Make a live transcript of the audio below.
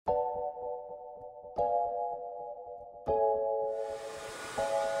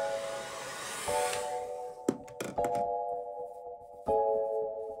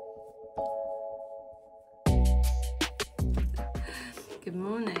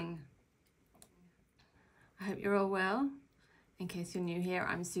morning. I hope you're all well. In case you're new here,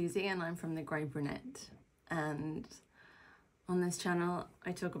 I'm Suzy and I'm from the Grey Brunette, and on this channel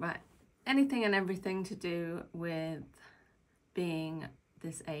I talk about anything and everything to do with being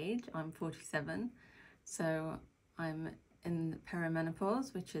this age. I'm 47, so I'm in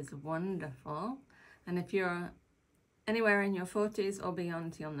perimenopause, which is wonderful, and if you're anywhere in your 40s or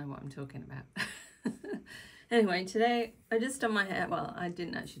beyond, you'll know what I'm talking about. Anyway, today I just done my hair. Well, I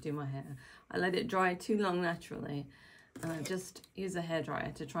didn't actually do my hair. I let it dry too long naturally, and I just use a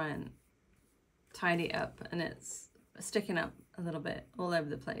hairdryer to try and tidy it up, and it's sticking up a little bit all over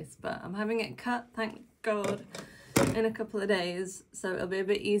the place, but I'm having it cut, thank God, in a couple of days, so it'll be a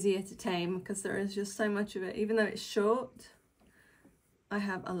bit easier to tame because there is just so much of it. Even though it's short, I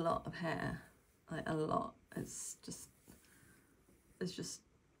have a lot of hair, like a lot. It's just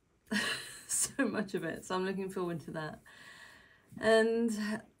so much of it, so I'm looking forward to that. And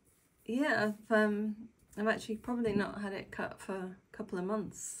yeah, I've actually probably not had it cut for a couple of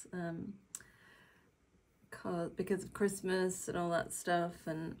months because of Christmas and all that stuff,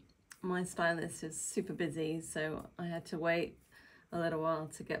 and my stylist is super busy, so I had to wait a little while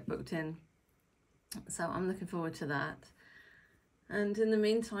to get booked in, so I'm looking forward to that. And in the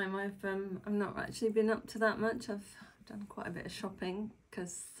meantime, I've not actually been up to that much. I've done quite a bit of shopping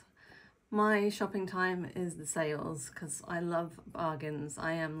because my shopping time is the sales, because I love bargains.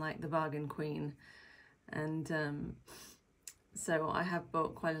 I am like the bargain queen, and so I have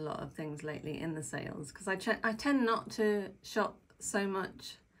bought quite a lot of things lately in the sales, because I tend not to shop so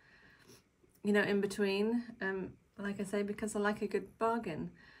much, you know, in between, like I say, because I like a good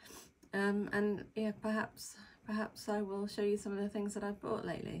bargain. And yeah, perhaps I will show you some of the things that I've bought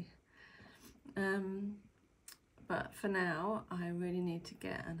lately. But for now, I really need to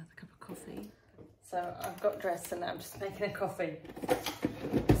get another cup of coffee. So I've got dressed and now I'm just making a coffee.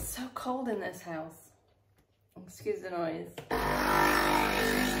 It's so cold in this house. Excuse the noise.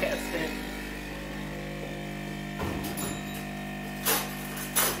 Just get a spoon.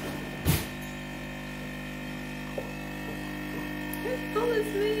 It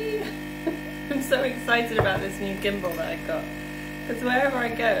follows me. I'm so excited about this new gimbal that I got, because wherever I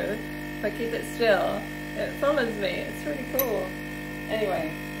go, if I keep it still, it follows me. It's really cool.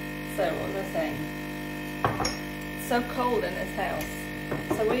 Anyway, so what was I saying? It's so cold in this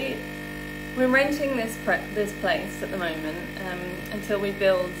house. So we're renting this place at the moment until we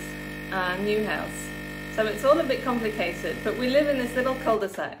build a new house. So it's all a bit complicated, but we live in this little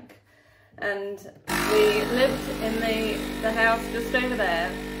cul-de-sac, and we lived in the house just over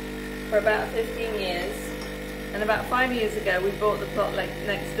there for about 15 years, and about 5 years ago we bought the plot like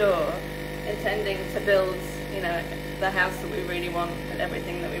next door, intending to build, you know, the house that we really want and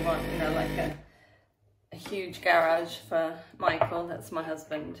everything that we want, you know, like a huge garage for Michael, that's my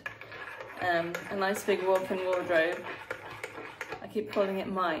husband, a nice big walk-in wardrobe. I keep calling it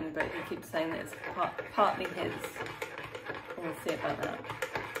mine, but he keeps saying that it's partly his. We'll see about that.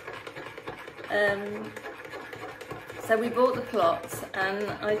 So we bought the plots, and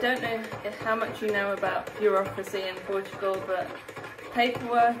I don't know how much you know about bureaucracy in Portugal, but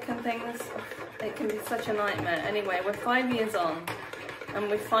paperwork and things, it can be such a nightmare. Anyway, we're 5 years on, and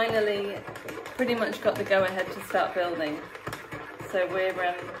we finally pretty much got the go-ahead to start building. So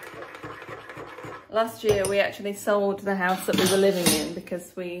we're last year we actually sold the house that we were living in,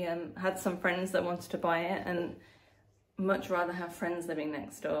 because we had some friends that wanted to buy it, and much rather have friends living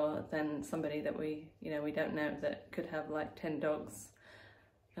next door than somebody that we don't know, that could have like 10 dogs,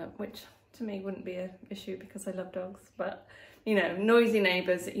 which to me wouldn't be an issue because I love dogs, but you know, noisy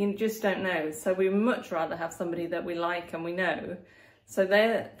neighbours, you just don't know. So we much rather have somebody that we like and we know. So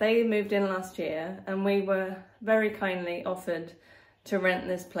they moved in last year, and we were very kindly offered to rent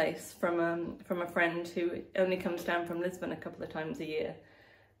this place from a friend who only comes down from Lisbon a couple of times a year.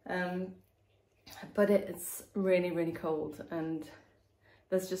 But it's really, really cold, and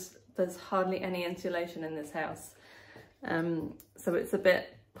there's hardly any insulation in this house. So it's a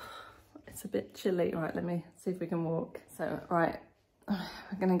bit chilly. Right, let me see if we can walk. So, right,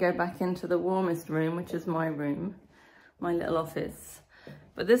 we're gonna go back into the warmest room, which is my room, my little office.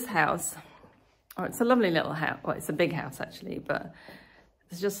 But this house, oh, it's a lovely little house. Well, it's a big house actually, but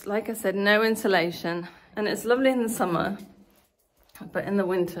it's just, like I said, no insulation, and it's lovely in the summer, but in the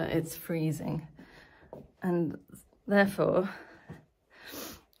winter it's freezing. And therefore,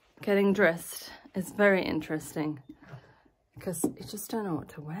 getting dressed is very interesting, because you just don't know what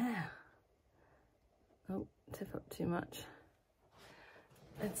to wear. Oh, tip up too much.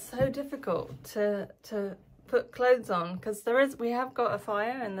 It's so difficult to put clothes on, because we have got a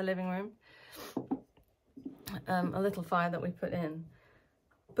fire in the living room, a little fire that we put in,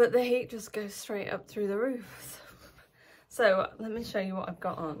 but the heat just goes straight up through the roof. So let me show you what I've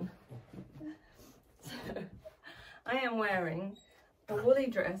got on. So, I am wearing a woolly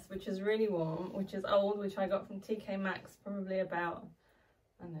dress, which is really warm, which is old, which I got from TK Maxx probably about,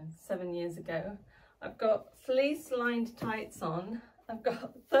 I don't know, 7 years ago. I've got fleece lined tights on. I've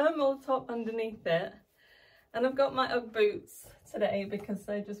got thermal top underneath it. And I've got my Ugg boots today because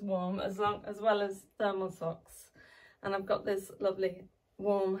they're just warm, as well as thermal socks. And I've got this lovely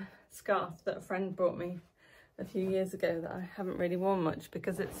warm scarf that a friend brought me a few years ago that I haven't really worn much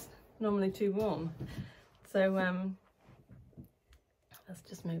because it's normally too warm. So let's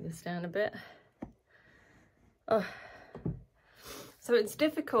just move this down a bit. Oh. So it's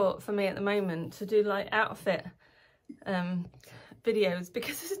difficult for me at the moment to do like outfit videos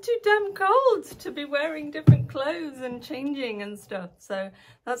because it's too damn cold to be wearing different clothes and changing and stuff. So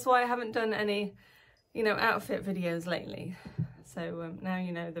that's why I haven't done any, you know, outfit videos lately. So now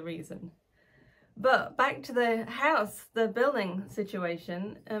you know the reason. But back to the house, the building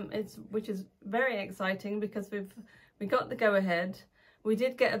situation, which is very exciting because we got the go-ahead. We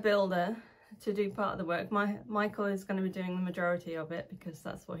did get a builder to do part of the work. Michael is going to be doing the majority of it because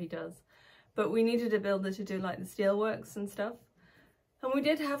that's what he does. But we needed a builder to do like the steel works and stuff. And we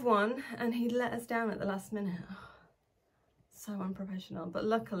did have one, and he let us down at the last minute. So unprofessional. But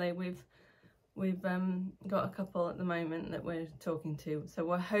luckily we've got a couple at the moment that we're talking to. So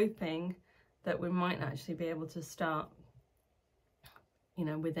we're hoping that we might actually be able to start, you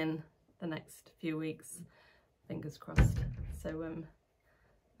know, within the next few weeks. Fingers crossed. So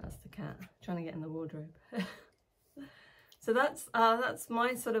that's the cat trying to get in the wardrobe. So that's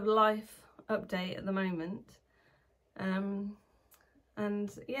my sort of life update at the moment.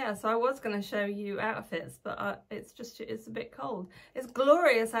 And yeah, so I was going to show you outfits, but it's a bit cold. It's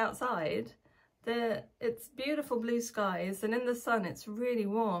glorious outside. It's beautiful blue skies, and in the sun it's really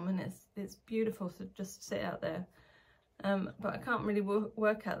warm, and it's beautiful to just sit out there. But I can't really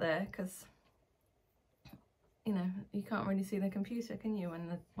work out there because, you know, you can't really see the computer, can you,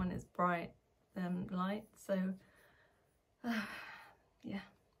 when it's bright light? So yeah,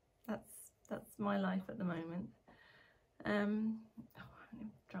 that's my life at the moment. Oh, I haven't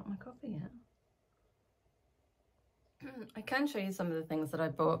even drunk my coffee yet. I can show you some of the things that I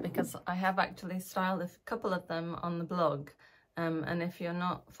bought because I have actually styled a couple of them on the blog, and if you're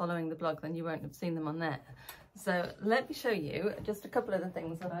not following the blog then you won't have seen them on there. So let me show you just a couple of the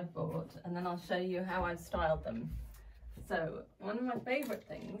things that I bought, and then I'll show you how I've styled them. So one of my favourite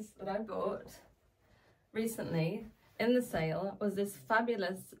things that I bought recently in the sale was this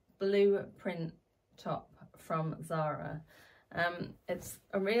fabulous blue print top from Zara. It's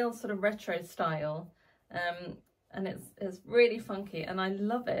a real sort of retro style, and it's really funky, and I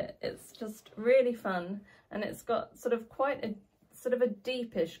love it. It's just really fun, and it's got sort of quite a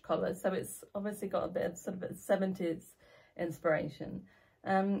deepish collar, so it's obviously got a bit of sort of a 70s inspiration.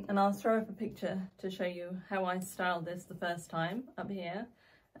 And I'll throw up a picture to show you how I styled this the first time up here.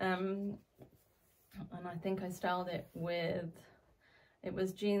 And I think I styled it with, it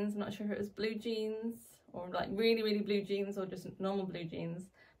was jeans, I'm not sure if it was blue jeans or like really, really blue jeans or just normal blue jeans,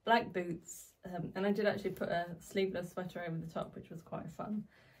 black boots, and I did actually put a sleeveless sweater over the top, which was quite fun.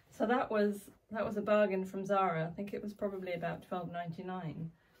 So that was a bargain from Zara. I think it was probably about $12.99.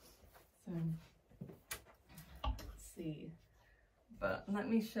 So let's see. But let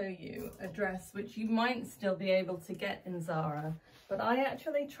me show you a dress which you might still be able to get in Zara. But I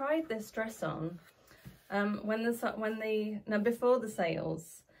actually tried this dress on before the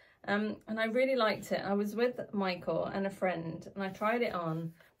sales, and I really liked it. I was with Michael and a friend, and I tried it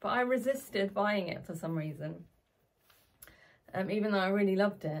on, but I resisted buying it for some reason, even though I really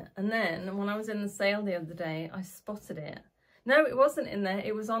loved it. And then when I was in the sale the other day, I spotted it. No, it wasn't in there,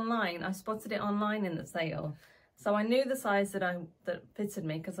 it was online. I spotted it online in the sale. So I knew the size that fitted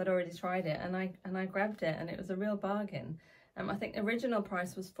me because I'd already tried it, and I grabbed it, and it was a real bargain. I think the original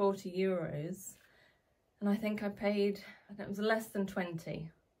price was €40, and I think I paid, I think it was less than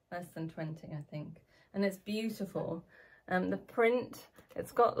 20, I think. And it's beautiful. The print,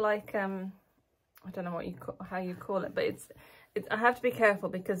 it's got like, I don't know how you call it, but I have to be careful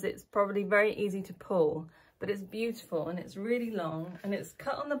because it's probably very easy to pull, but it's beautiful, and it's really long, and it's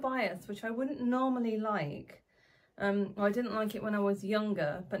cut on the bias, which I wouldn't normally like. I didn't like it when I was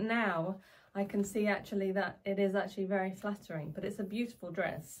younger, but now I can see actually that it is actually very flattering. But it's a beautiful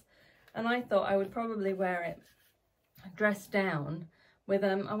dress, and I thought I would probably wear it dressed down with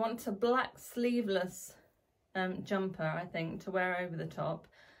I want a black sleeveless jumper, I think, to wear over the top.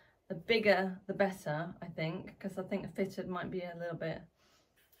 The bigger the better, I think, because I think the fitted might be a little bit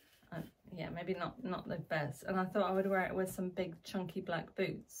yeah, maybe not the best. And I thought I would wear it with some big chunky black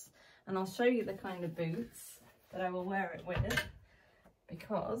boots. And I'll show you the kind of boots that I will wear it with,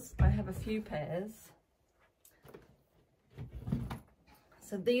 because I have a few pairs.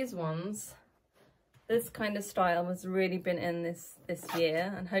 So these ones, this kind of style has really been in this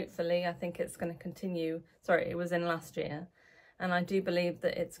year, and hopefully I think it's going to continue. Sorry, it was in last year, and I do believe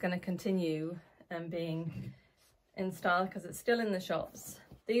that it's going to continue being in style because it's still in the shops.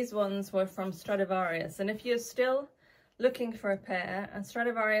 These ones were from Stradivarius, and if you're still looking for a pair and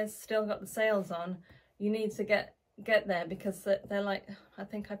Stradivarius still got the sales on, you need to get there, because they're like, I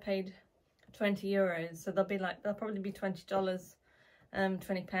think I paid 20 euros, so they'll probably be $20,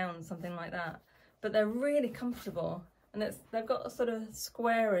 £20, something like that. But they're really comfortable, and they've got a sort of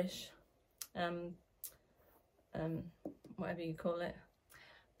squarish, whatever you call it,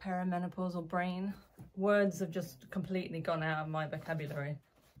 perimenopausal brain. Words have just completely gone out of my vocabulary.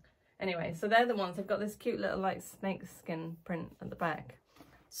 Anyway, so they're the ones. They've got this cute little like snake skin print at the back.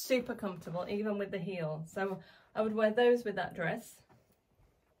 Super comfortable, even with the heel. So I would wear those with that dress.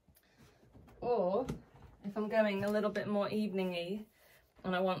 Or if I'm going a little bit more evening-y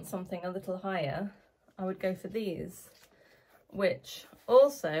and I want something a little higher, I would go for these, which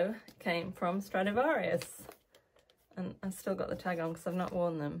also came from Stradivarius. And I've still got the tag on because I've not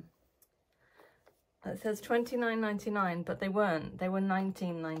worn them. It says $29.99, but they weren't. They were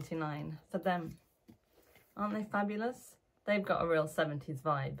 $19.99 for them. Aren't they fabulous? They've got a real 70s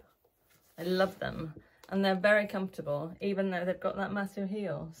vibe. I love them. And they're very comfortable, even though they've got that massive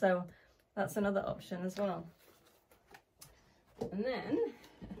heel. So that's another option as well. And then,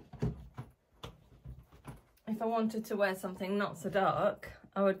 if I wanted to wear something not so dark,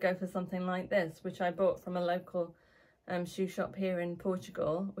 I would go for something like this, which I bought from a local shoe shop here in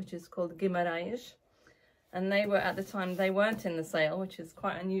Portugal, which is called Guimarães. And they were, at the time, they weren't in the sale, which is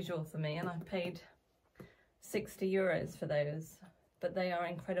quite unusual for me, and I paid 60 euros for those, but they are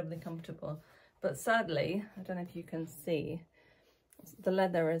incredibly comfortable. But sadly, I don't know if you can see, the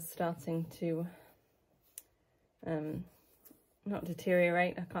leather is starting to not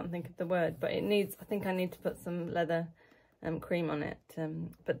deteriorate, I can't think of the word, but it needs, I think I need to put some leather cream on it.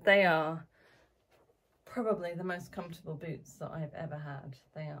 But they are probably the most comfortable boots that I've ever had.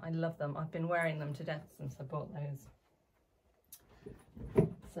 They are, I love them. I've been wearing them to death since I bought those.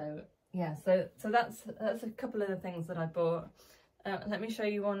 So yeah, so that's a couple of the things that I bought. Let me show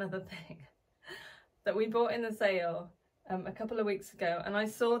you one other thing that we bought in the sale a couple of weeks ago, and I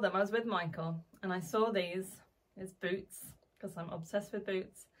saw them. I was with Michael and I saw these boots, because I'm obsessed with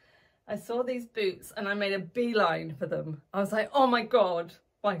boots. I saw these boots and I made a beeline for them. I was like, oh my God,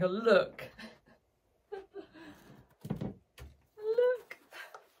 Michael, look. Look.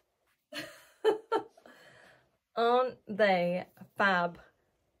 Aren't they fab?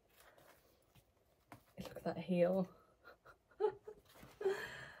 Look at that heel.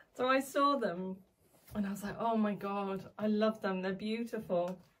 So I saw them and I was like, oh my God, I love them. They're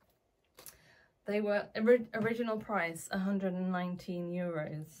beautiful. They were original price 119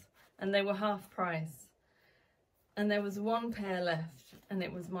 euros, and they were half price. And there was one pair left, and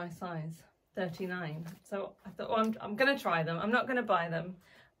it was my size, 39. So I thought, well, I'm going to try them. I'm not going to buy them,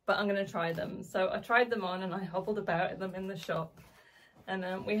 but I'm going to try them. So I tried them on and I hobbled about in them in the shop,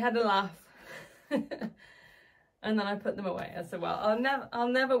 and we had a laugh. And then I put them away. I said, well, I'll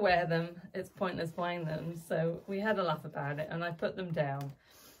never wear them. It's pointless buying them. So we had a laugh about it, and I put them down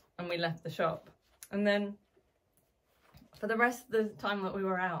and we left the shop. And then for the rest of the time that we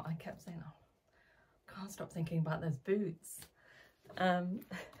were out, I kept saying, oh, I can't stop thinking about those boots.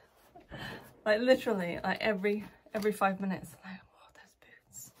 Like literally, like every 5 minutes, like, oh, those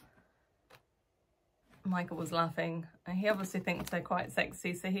boots. Michael was laughing, and he obviously thinks they're quite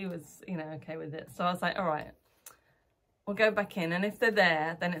sexy, so he was, you know, okay with it. So I was like, all right, we'll go back in, and if they're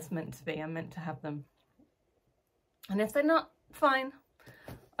there, then it's meant to be. I'm meant to have them. And if they're not, fine,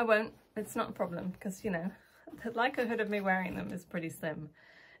 I won't. It's not a problem, because, you know, the likelihood of me wearing them is pretty slim.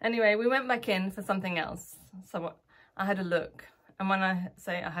 Anyway, we went back in for something else. So I had a look. And when I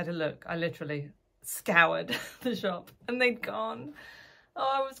say I had a look, I literally scoured the shop and they'd gone. Oh,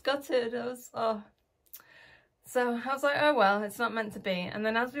 I was gutted. So I was like, oh, well, it's not meant to be. And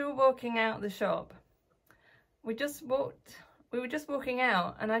then as we were walking out the shop, we were just walking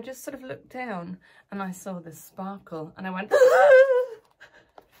out, and I just sort of looked down and I saw this sparkle, and I went,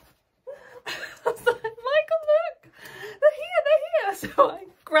 so I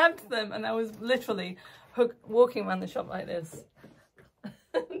grabbed them, and I was literally walking around the shop like this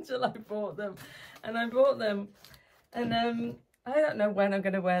until I bought them. And I bought them, and I don't know when I'm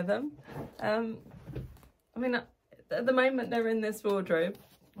going to wear them. I mean, at the moment they're in this wardrobe,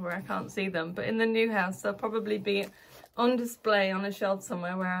 where I can't see them, but in the new house they'll probably be on display on a shelf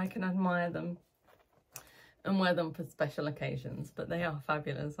somewhere where I can admire them and wear them for special occasions. But they are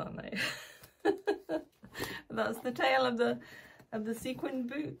fabulous, aren't they? That's the tale of the sequin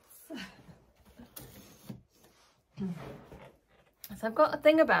boots. So I've got a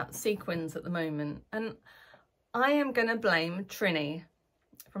thing about sequins at the moment, and I am going to blame Trini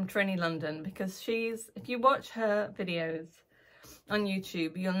from Trini London, because if you watch her videos on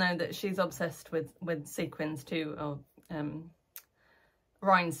YouTube, you'll know that she's obsessed with sequins too, or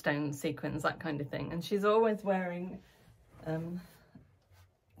rhinestone sequins, that kind of thing. And she's always wearing,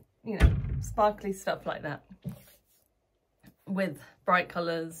 you know, sparkly stuff like that with bright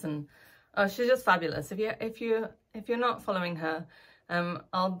colours, and oh, she's just fabulous. If you're not following her,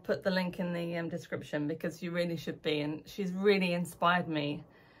 I'll put the link in the description, because you really should be. And she's really inspired me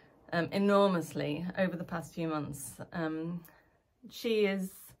enormously over the past few months. I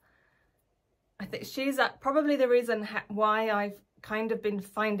think she's probably the reason why I've kind of been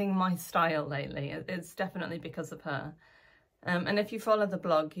finding my style lately. It's definitely because of her. And if you follow the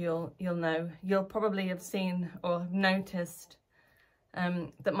blog, you'll know, you'll probably have seen or noticed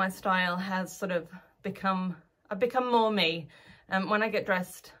that my style has sort of I've become more me. When I get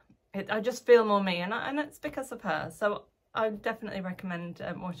dressed, I just feel more me, and it's because of her. So I definitely recommend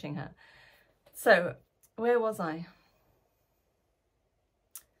watching her. So where was I?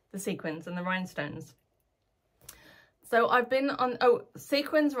 The sequins and the rhinestones. So I've been on,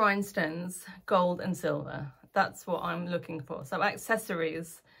 sequins, rhinestones, gold and silver. That's what I'm looking for. So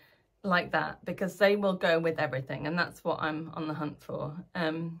accessories like that, because they will go with everything, and that's what I'm on the hunt for.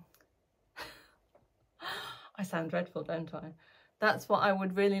 I sound dreadful, don't I? That's what I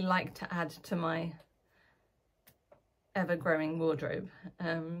would really like to add to my ever-growing wardrobe.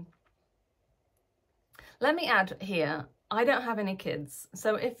 Let me add here, I don't have any kids.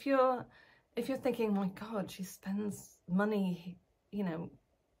 So if you're thinking, my God, she spends money, you know,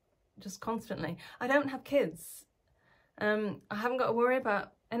 just constantly. I don't have kids. I haven't got to worry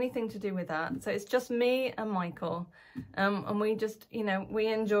about anything to do with that. So it's just me and Michael. And we just, you know, we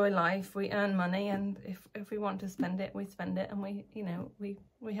enjoy life, we earn money, and if we want to spend it, we spend it, and we, you know, we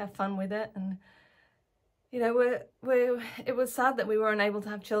have fun with it. And, you know, it was sad that we weren't able to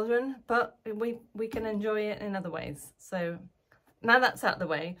have children, but we can enjoy it in other ways. So now that's out of the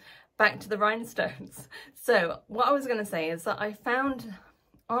way, back to the rhinestones. So what I was going to say is that I found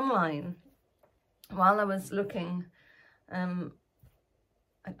online, while I was looking,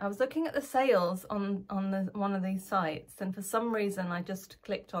 I was looking at the sales on one of these sites, and for some reason I just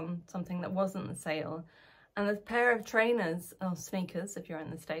clicked on something that wasn't the sale, and a pair of trainers, or sneakers if you're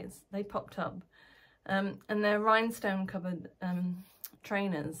in the States, they popped up, and they're rhinestone covered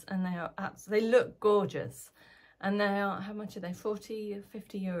trainers, and they look gorgeous, and they are, how much are they, 40 or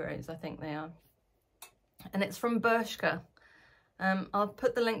 50 euros I think they are, and it's from Bershka. I'll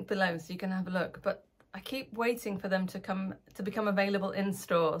put the link below so you can have a look, but I keep waiting for them to become available in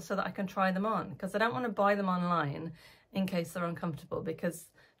store so that I can try them on, because I don't want to buy them online in case they're uncomfortable, because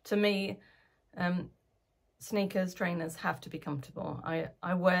to me, sneakers, trainers have to be comfortable.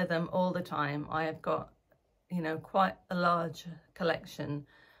 I wear them all the time. I have got, you know, quite a large collection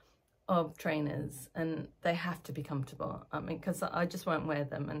of trainers, and they have to be comfortable. I mean, because I just won't wear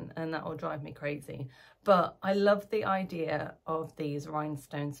them, and that will drive me crazy. But I love the idea of these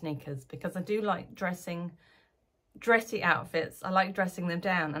rhinestone sneakers, because I do like dressy outfits. I like dressing them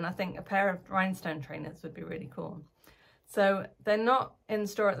down, and I think a pair of rhinestone trainers would be really cool. So they're not in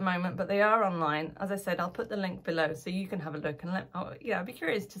store at the moment, but they are online. As I said, I'll put the link below so you can have a look, and I'd be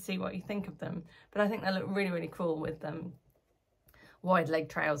curious to see what you think of them. But I think they look really, really cool with wide leg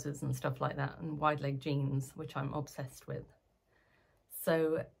trousers and stuff like that, and wide leg jeans, which I'm obsessed with.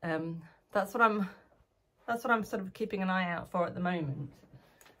 So that's what I'm sort of keeping an eye out for at the moment.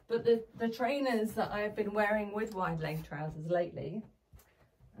 But the trainers that I have been wearing with wide leg trousers lately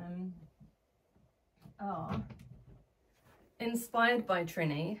are inspired by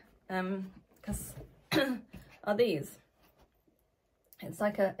Trini, because are these. It's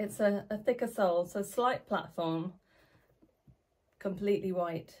like a thicker sole, so slight platform, completely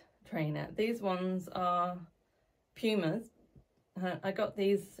white trainer. These ones are Pumas. I got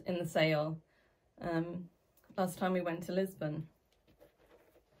these in the sale last time we went to Lisbon.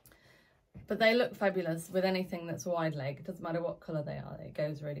 But they look fabulous with anything that's wide leg. It doesn't matter what colour they are, it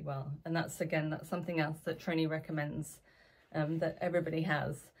goes really well. And that's something else that Trini recommends that everybody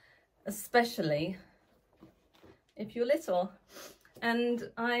has, especially if you're little. And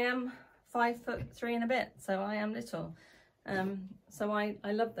I am 5'3" and a bit, so I am little. So I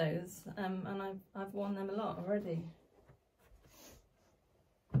love those, and I've worn them a lot already.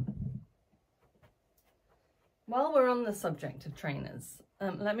 while we're on the subject of trainers,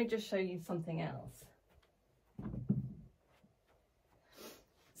 let me just show you something else.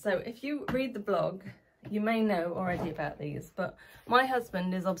 So if you read the blog, you may know already about these, but my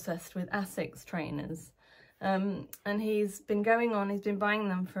husband is obsessed with Asics trainers. And he's been buying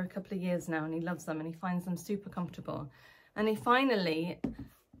them for a couple of years now, and he loves them and he finds them super comfortable. And he finally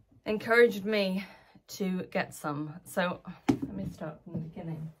encouraged me to get some. So let me start from the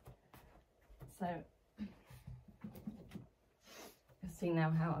beginning. So you see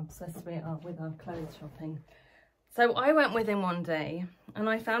now how obsessed we are with our clothes shopping. So I went with him one day and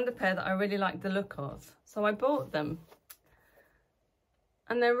I found a pair that I really liked the look of. So I bought them.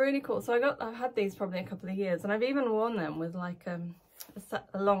 And they're really cool. So I've had these probably a couple of years, and I've even worn them with like a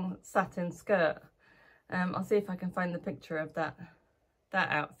long satin skirt. I'll see if I can find the picture of that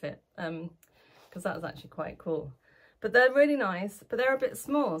outfit, because that was actually quite cool. But they're really nice, but they're a bit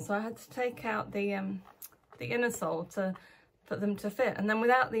small, so I had to take out the inner sole to put them to fit. And then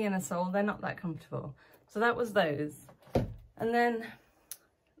without the inner sole, they're not that comfortable. So that was those. And then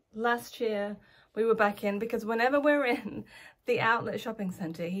last year we were back in, because whenever we're in the outlet shopping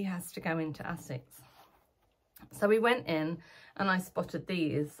centre, he has to go into Asics. So we went in and I spotted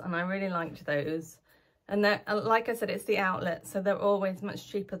these and I really liked those. And they're, like I said, it's the outlet, so they're always much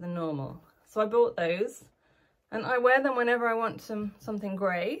cheaper than normal. So I bought those and I wear them whenever I want something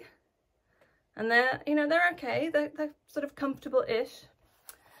grey. And they're, you know, they're okay. They're sort of comfortable-ish.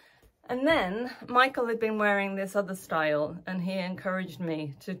 And then Michael had been wearing this other style and he encouraged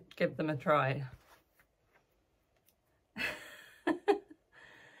me to give them a try.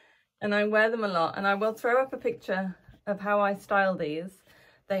 And I wear them a lot, and I will throw up a picture of how I style these.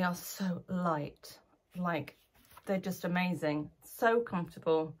 They are so light, like they're just amazing, so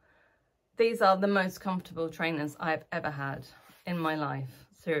comfortable. These are the most comfortable trainers I've ever had in my life.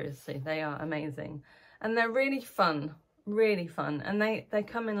 Seriously, they are amazing. And they're really fun, and they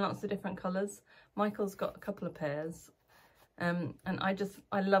come in lots of different colours. Michael's got a couple of pairs, and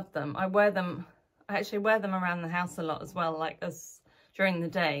I love them. I actually wear them around the house a lot as well, like during the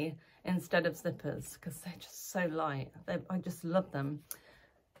day, instead of slippers, because they're just so light. I just love them.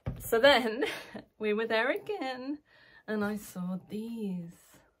 So then we were there again and I saw these.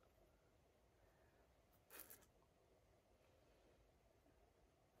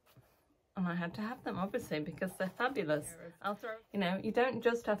 And I had to have them, obviously, because they're fabulous. You know, you don't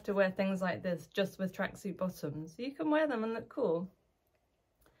just have to wear things like this just with tracksuit bottoms. You can wear them and look cool.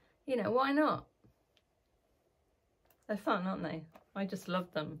 You know, why not? They're fun, aren't they? I just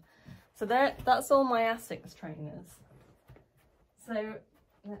love them. So that's all my Asics trainers. So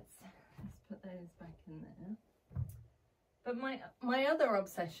let's put those back in there. But my other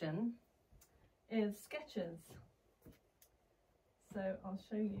obsession is Skechers. So I'll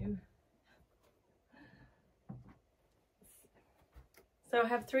show you. So I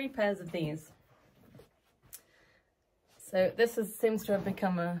have 3 pairs of these. So this seems to have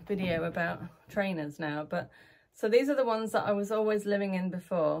become a video about trainers now, but so these are the ones that I was always living in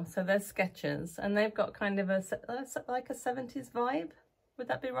before. So they're Skechers, and they've got kind of like a 70s vibe. Would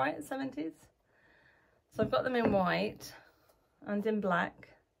that be right, 70s? So I've got them in white and in black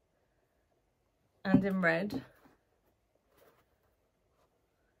and in red.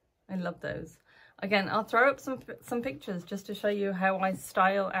 I love those. Again, I'll throw up some pictures just to show you how I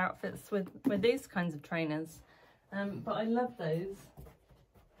style outfits with these kinds of trainers. But I love those.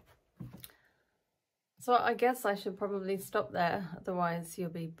 So I guess I should probably stop there, otherwise you'll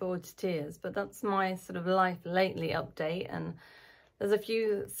be bored to tears. But that's my sort of life lately update, and there's a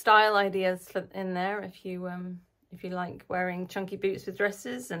few style ideas in there if you like wearing chunky boots with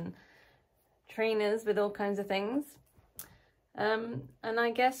dresses and trainers with all kinds of things. And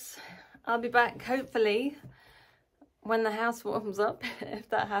I guess I'll be back hopefully when the house warms up, if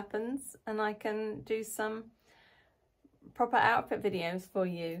that happens, and I can do some proper outfit videos for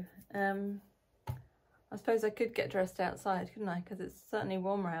you. I suppose I could get dressed outside, couldn't I? Because it's certainly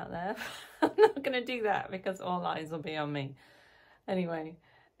warmer out there. I'm not going to do that because all eyes will be on me. Anyway,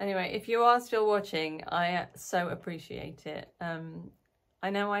 if you are still watching, I so appreciate it. I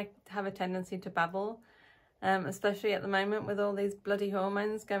know I have a tendency to babble, especially at the moment with all these bloody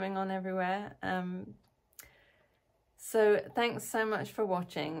hormones going on everywhere. So thanks so much for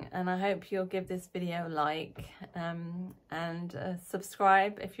watching, and I hope you'll give this video a like, and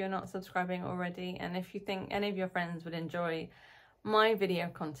subscribe if you're not subscribing already. And if you think any of your friends would enjoy my video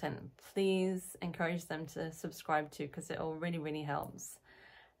content, please encourage them to subscribe too, because it all really helps.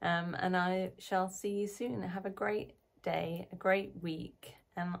 And I shall see you soon. Have a great day, a great week,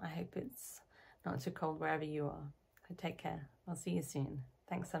 and I hope it's not too cold wherever you are. Take care. I'll see you soon.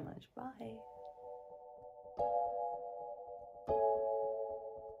 Thanks so much. Bye.